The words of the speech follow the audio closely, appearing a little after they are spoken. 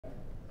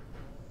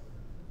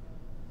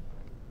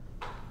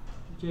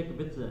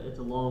Jacob, it's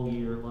a long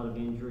year, a lot of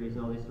injuries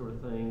and all these sort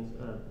of things.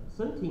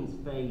 Some teams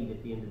fade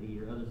at the end of the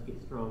year, others get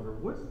stronger.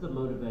 What's the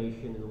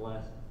motivation in the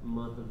last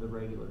month of the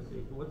regular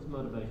season? What's the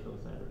motivation on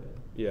Saturday?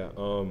 Yeah,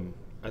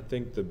 I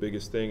think the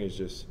biggest thing is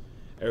just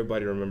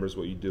everybody remembers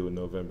what you do in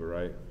November,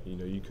 right? You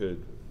know, you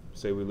could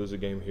say we lose a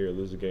game here,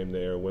 lose a game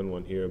there, win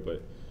one here,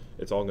 but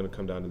it's all going to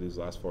come down to these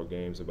last 4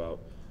 games about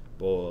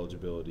bowl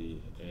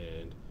eligibility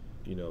and,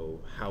 you know,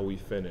 how we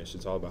finish.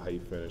 It's all about how you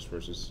finish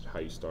versus how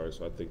you start.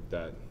 So I think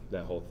that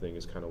whole thing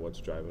is kind of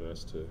what's driving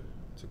us to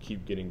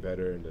keep getting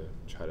better and to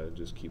try to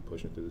just keep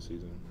pushing through the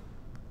season.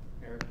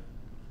 Eric?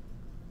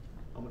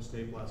 How much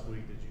tape last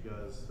week did you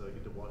guys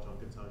get to watch on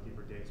Kentucky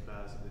for Games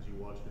Pass, and did you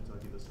watch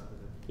Kentucky this Saturday?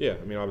 Yeah,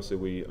 I mean, obviously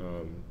we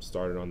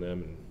started on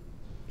them and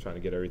trying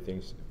to get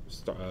everything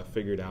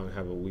figured out and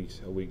have a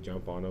week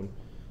jump on them.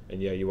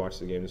 And yeah, you watched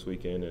the game this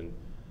weekend, and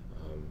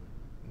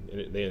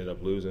they ended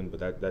up losing, but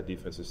that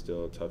defense is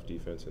still a tough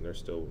defense, and they're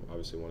still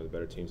obviously one of the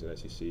better teams in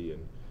SEC,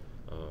 and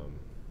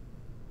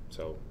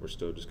so we're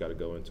still just got to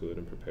go into it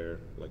and prepare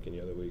like any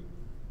other week.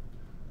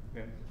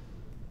 Okay.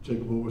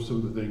 Jacob, what were some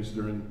of the things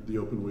during the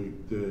open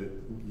week that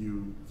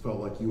you felt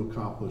like you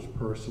accomplished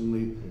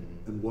personally,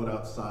 and what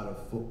outside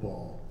of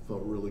football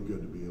felt really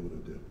good to be able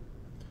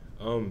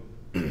to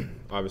do?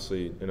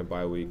 Obviously, in a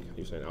bye week,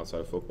 you're saying outside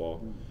of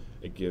football,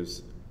 it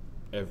gives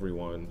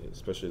everyone,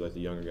 especially like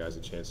the younger guys,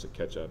 a chance to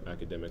catch up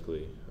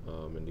academically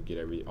and to get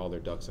all their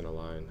ducks in a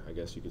line, I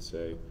guess you could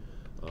say.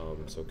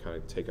 So kind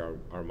of take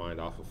our mind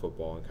off of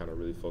football and kind of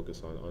really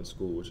focus on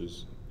school, which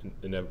is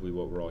inevitably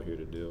what we're all here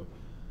to do.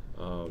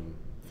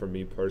 For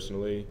me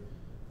personally,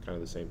 kind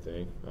of the same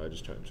thing.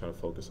 Just trying to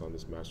focus on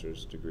this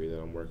master's degree that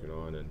I'm working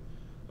on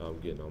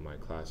and getting all my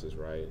classes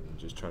right and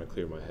just trying to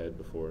clear my head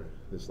before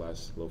this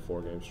last little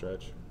 4-game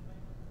stretch.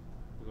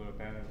 We'll go to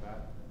Bannon and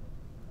Pat.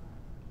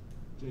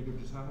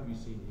 Jacob, just how have you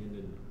seen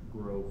Hendon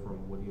grow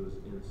from when he was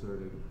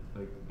inserted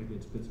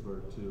against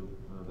Pittsburgh to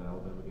the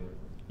Alabama game?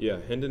 Yeah,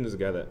 Hendon is a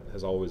guy that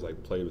has always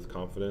played with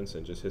confidence,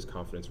 and just his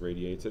confidence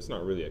radiates. It's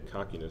not really a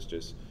cockiness,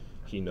 just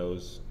he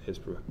knows his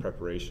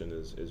preparation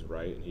is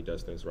right and he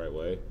does things the right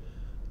way.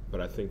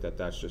 But I think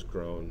that's just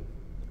grown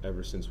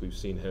ever since we've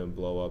seen him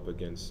blow up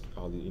against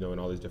in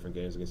all these different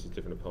games against these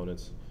different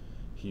opponents.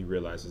 He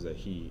realizes that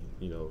he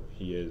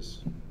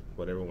is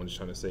what everyone's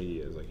trying to say he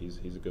is.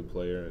 He's a good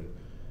player, and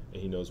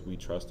he knows we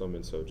trust him,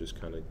 and so just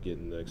kind of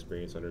getting the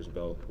experience under his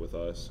belt with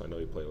us. I know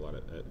he played a lot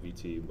at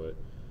VT, but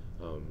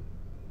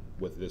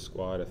with this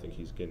squad, I think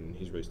he's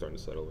really starting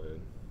to settle in.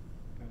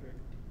 Patrick?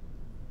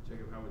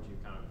 Jacob, how would you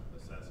kind of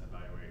assess and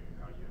evaluate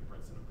how you and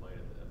Princeton have played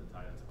at the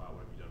tight end spot?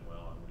 What have you done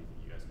well, and what do you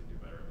think you guys could do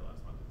better in the last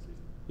month of the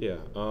season?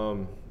 Yeah,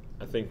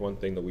 I think one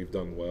thing that we've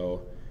done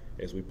well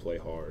is we play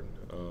hard.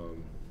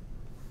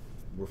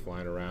 We're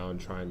flying around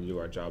trying to do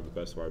our job the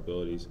best of our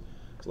abilities.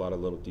 There's a lot of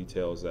little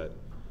details that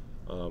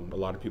a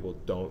lot of people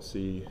don't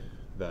see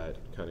that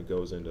kind of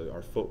goes into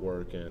our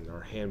footwork and our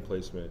hand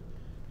placement,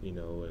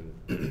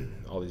 and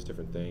all these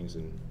different things.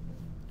 And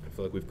I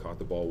feel like we've caught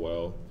the ball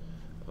well,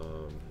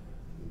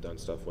 done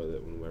stuff with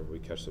it whenever we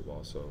catch the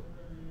ball. So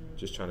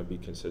just trying to be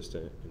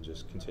consistent and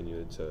just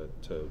continue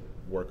to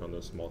work on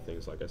those small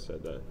things, like I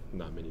said, that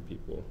not many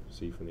people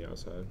see from the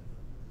outside.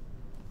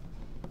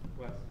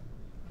 Wes?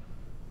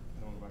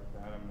 And then we'll go back to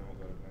Adam, and then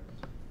we'll go to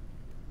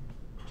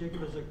next.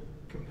 Jacob, as a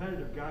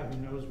competitive guy who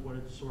knows what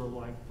it's sort of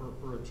like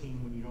for a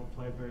team when you don't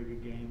play a very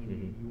good game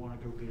and you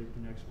want to go get it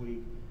the next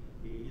week,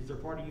 is there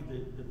part of you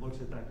that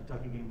looks at that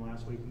Kentucky game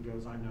last week and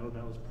goes, I know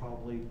that was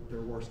probably their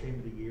worst game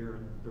of the year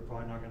and they're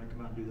probably not going to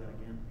come out and do that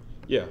again?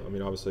 Yeah, I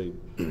mean, obviously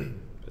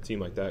a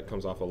team like that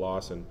comes off a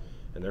loss and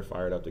they're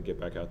fired up to get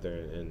back out there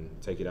and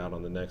take it out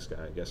on the next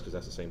guy, I guess, because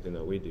that's the same thing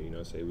that we do.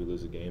 Say we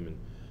lose a game and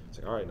it's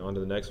like, all right, on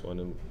to the next one,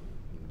 and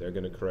they're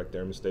going to correct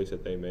their mistakes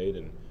that they made,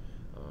 and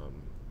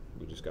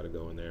we just got to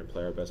go in there and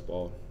play our best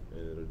ball,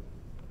 and it'll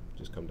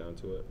just come down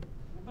to it.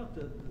 What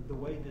about the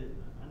way that,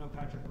 I know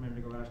Patrick a minute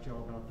ago asked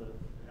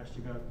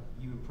you about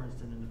you and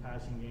Princeton in the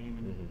passing game,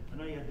 and I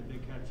know you had the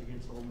big catch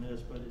against Ole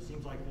Miss, but it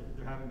seems like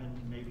there haven't been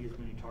maybe as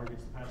many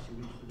targets the past 2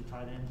 weeks for the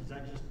tight ends. Is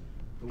that just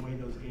the way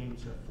those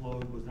games have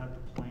flowed? Was that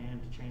the plan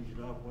to change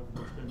it up? What's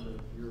been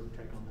your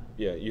take on that?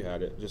 Yeah, you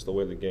had it. Just the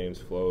way the games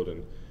flowed,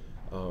 and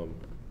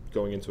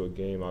going into a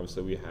game,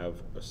 obviously we have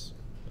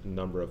a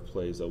number of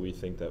plays that we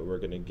think that we're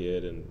going to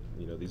get, and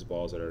these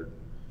balls that are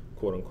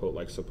quote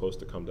unquote supposed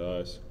to come to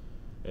us,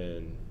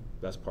 and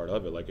that's part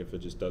of it. If it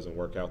just doesn't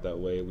work out that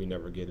way, we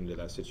never get into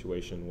that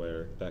situation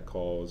where that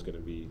call is going to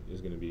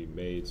be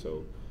made.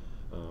 So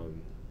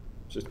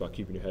it's just about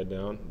keeping your head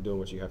down, doing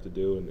what you have to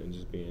do, and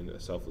just being a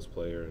selfless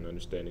player and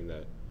understanding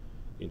that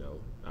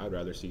I'd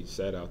rather see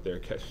Seth out there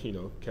catch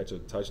a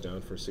touchdown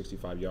for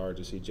 65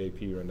 yards or see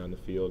JP run down the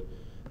field.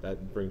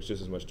 That brings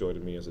just as much joy to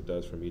me as it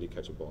does for me to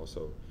catch a ball.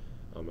 So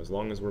as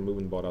long as we're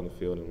moving the ball down the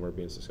field and we're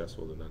being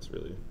successful, then that's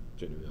really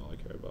genuinely all I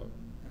care about.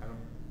 Adam?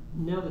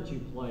 Now that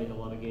you've played a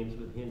lot of games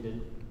with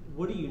Hendon,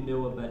 what do you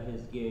know about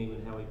his game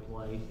and how he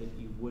plays that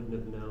you wouldn't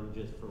have known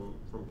just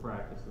from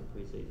practice in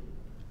the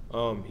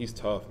preseason? He's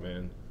tough,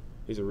 man.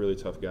 he's a really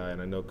tough guy,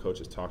 and I know Coach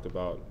has talked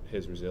about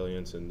his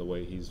resilience and the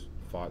way he's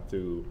fought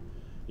through,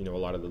 you know, a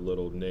lot of the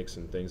little nicks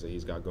and things that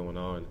he's got going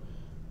on.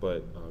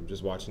 But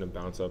just watching him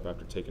bounce up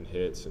after taking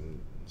hits and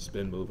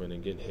spin moving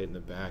and getting hit in the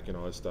back and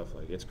all this stuff,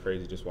 like, it's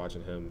crazy just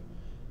watching him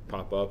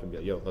pop up and be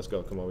like, yo, let's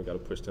go, come on, we got to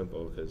push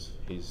tempo, because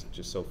he's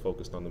just so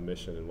focused on the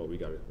mission and what we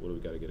got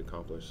to get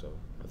accomplished. So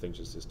I think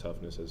just his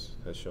toughness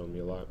has shown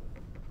me a lot.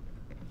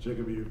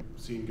 Jacob, you've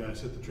seen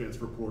guys hit the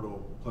transfer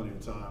portal plenty of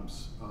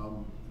times.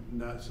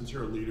 Since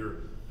you're a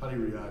leader, how do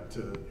you react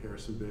to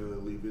Harrison Bailey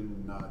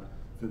leaving, not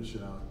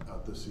finishing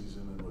out this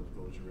season, and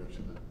what was your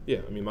reaction to that? Yeah,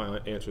 I mean, my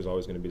answer is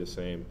always going to be the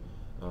same.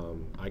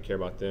 I care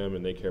about them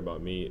and they care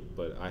about me,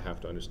 but I have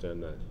to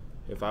understand that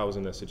if I was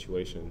in that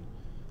situation,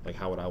 like,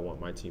 how would I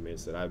want my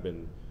teammates that I've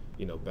been,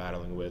 you know,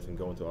 battling with and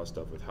going through all this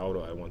stuff with, how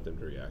do I want them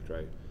to react,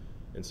 right?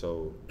 And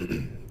so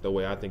the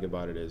way I think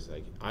about it is,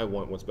 like, I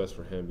want what's best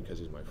for him because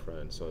he's my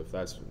friend. So if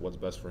that's what's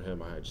best for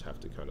him, I just have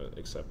to kind of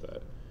accept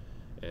that.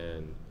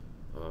 And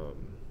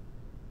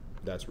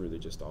that's really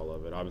just all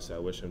of it. Obviously, I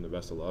wish him the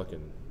best of luck,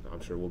 and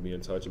I'm sure we'll be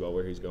in touch about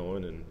where he's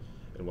going and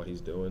what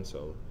he's doing.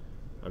 So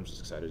I'm just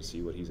excited to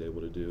see what he's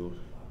able to do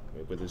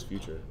with his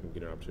future and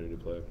get an opportunity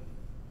to play.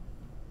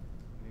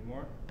 Any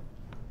more?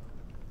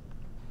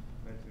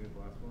 Nice to get the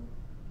last one.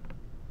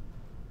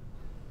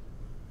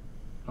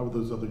 How about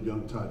those other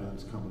young tight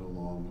ends coming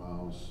along,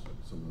 Miles,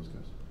 some of those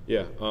guys?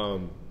 Yeah,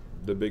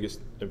 the biggest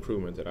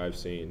improvement that I've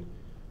seen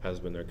has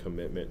been their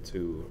commitment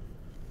to,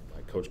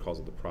 like Coach calls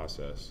it, the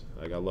process.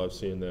 Like, I love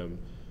seeing them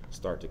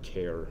start to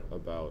care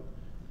about,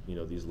 you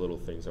know, these little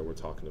things that we're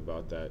talking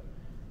about that,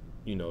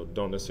 you know,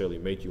 don't necessarily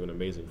make you an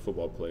amazing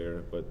football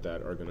player, but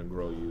that are going to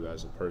grow you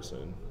as a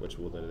person, which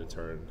will then in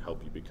turn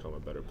help you become a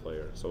better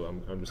player. So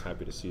I'm just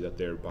happy to see that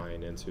they're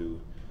buying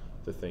into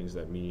the things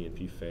that me and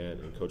P.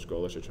 Fan and Coach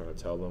Golesh are trying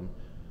to tell them,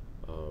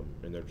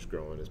 and they're just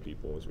growing as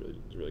people. It's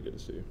really good to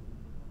see.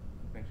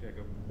 Thanks,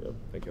 Jacob. Yep,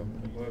 thank you.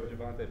 We'll have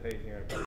Javante Payton here in